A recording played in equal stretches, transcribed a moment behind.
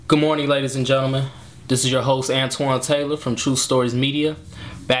Good morning, ladies and gentlemen. This is your host, Antoine Taylor from True Stories Media,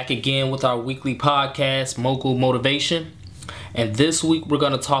 back again with our weekly podcast, Mogul Motivation. And this week, we're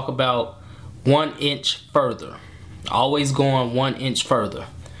going to talk about 1 inch further. Always going 1 inch further.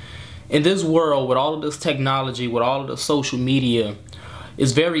 In this world, with all of this technology, with all of the social media,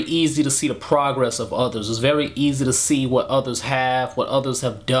 it's very easy to see the progress of others. It's very easy to see what others have, what others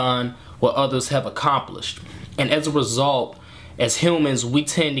have done, what others have accomplished. And as a result, as humans, we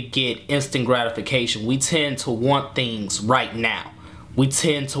tend to get instant gratification. We tend to want things right now. We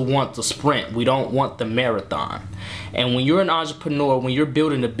tend to want the sprint. We don't want the marathon. And when you're an entrepreneur, when you're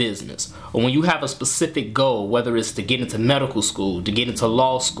building a business, or when you have a specific goal, whether it's to get into medical school, to get into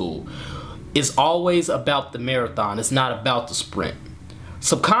law school, it's always about the marathon. It's not about the sprint.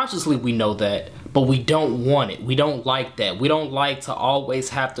 Subconsciously, we know that, but we don't want it. We don't like that. We don't like to always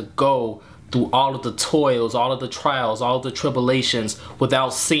have to go through all of the toils, all of the trials, all of the tribulations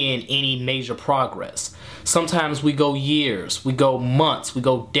without seeing any major progress. Sometimes we go years, we go months, we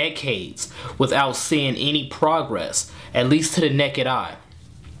go decades without seeing any progress, at least to the naked eye.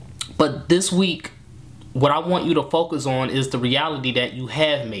 But this week, what I want you to focus on is the reality that you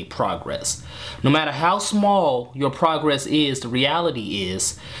have made progress. No matter how small your progress is, the reality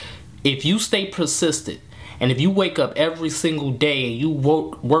is, if you stay persistent, and if you wake up every single day and you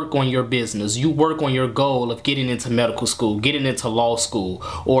work on your business, you work on your goal of getting into medical school, getting into law school,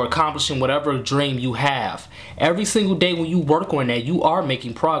 or accomplishing whatever dream you have, every single day when you work on that, you are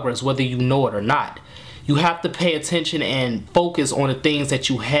making progress whether you know it or not. You have to pay attention and focus on the things that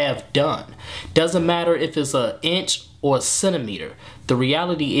you have done. Doesn't matter if it's an inch or a centimeter. The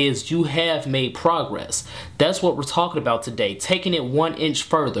reality is you have made progress. That's what we're talking about today. Taking it 1 inch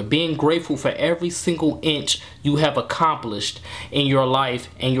further. Being grateful for every single inch you have accomplished in your life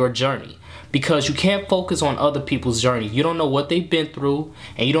and your journey. Because you can't focus on other people's journey. You don't know what they've been through,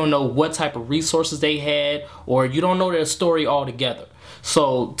 and you don't know what type of resources they had, or you don't know their story altogether.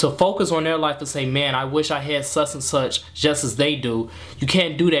 So to focus on their life and say, man, I wish I had such and such just as they do, you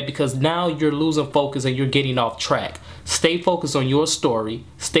can't do that because now you're losing focus and you're getting off track. Stay focused on your story,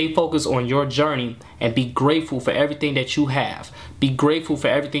 stay focused on your journey, and be grateful for everything that you have. Be grateful for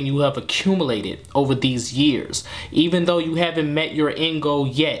everything you have accumulated over these years. Even though you haven't met your end goal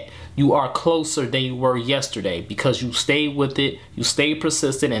yet, you are closer than you were yesterday because you stayed with it, you stay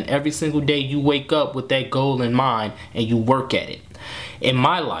persistent, and every single day you wake up with that goal in mind and you work at it. In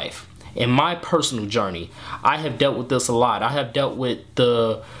my life, in my personal journey, I have dealt with this a lot. I have dealt with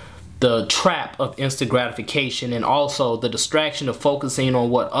the trap of instant gratification and also the distraction of focusing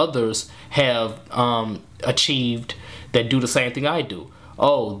on what others have achieved that do the same thing I do.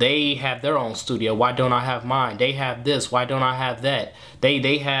 Oh, they have their own studio. Why don't I have mine? They have this. Why don't I have that?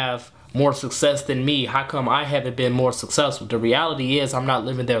 They have more success than me. How come I haven't been more successful? The reality is I'm not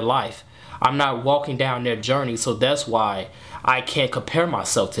living their life. I'm not walking down their journey, so that's why I can't compare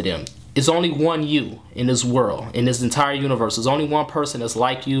myself to them. It's only one you in this world, in this entire universe. There's only one person that's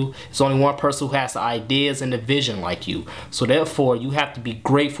like you. It's only one person who has the ideas and the vision like you. So therefore, you have to be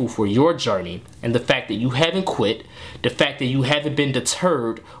grateful for your journey and the fact that you haven't quit, the fact that you haven't been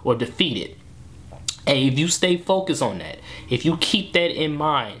deterred or defeated. And if you stay focused on that, if you keep that in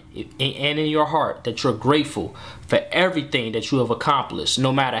mind and in your heart that you're grateful for everything that you have accomplished,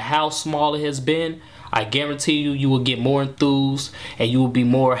 no matter how small it has been, I guarantee you will get more enthused and you will be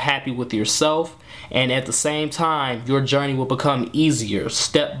more happy with yourself. And at the same time, your journey will become easier,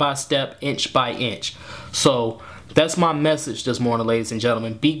 step by step, inch by inch. So that's my message this morning, ladies and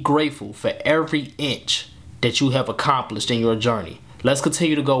gentlemen. Be grateful for every inch that you have accomplished in your journey. Let's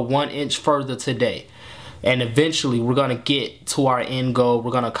continue to go 1 inch further today. And eventually we're going to get to our end goal.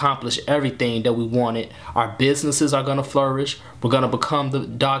 We're going to accomplish everything that we wanted. Our businesses are going to flourish. We're going to become the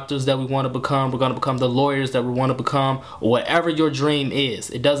doctors that we want to become. We're going to become the lawyers that we want to become. Or whatever your dream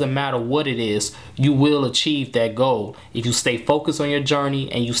is. It doesn't matter what it is. You will achieve that goal if you stay focused on your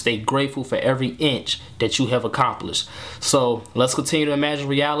journey and you stay grateful for every inch that you have accomplished. So let's continue to imagine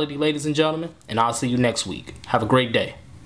reality, ladies and gentlemen. And I'll see you next week. Have a great day.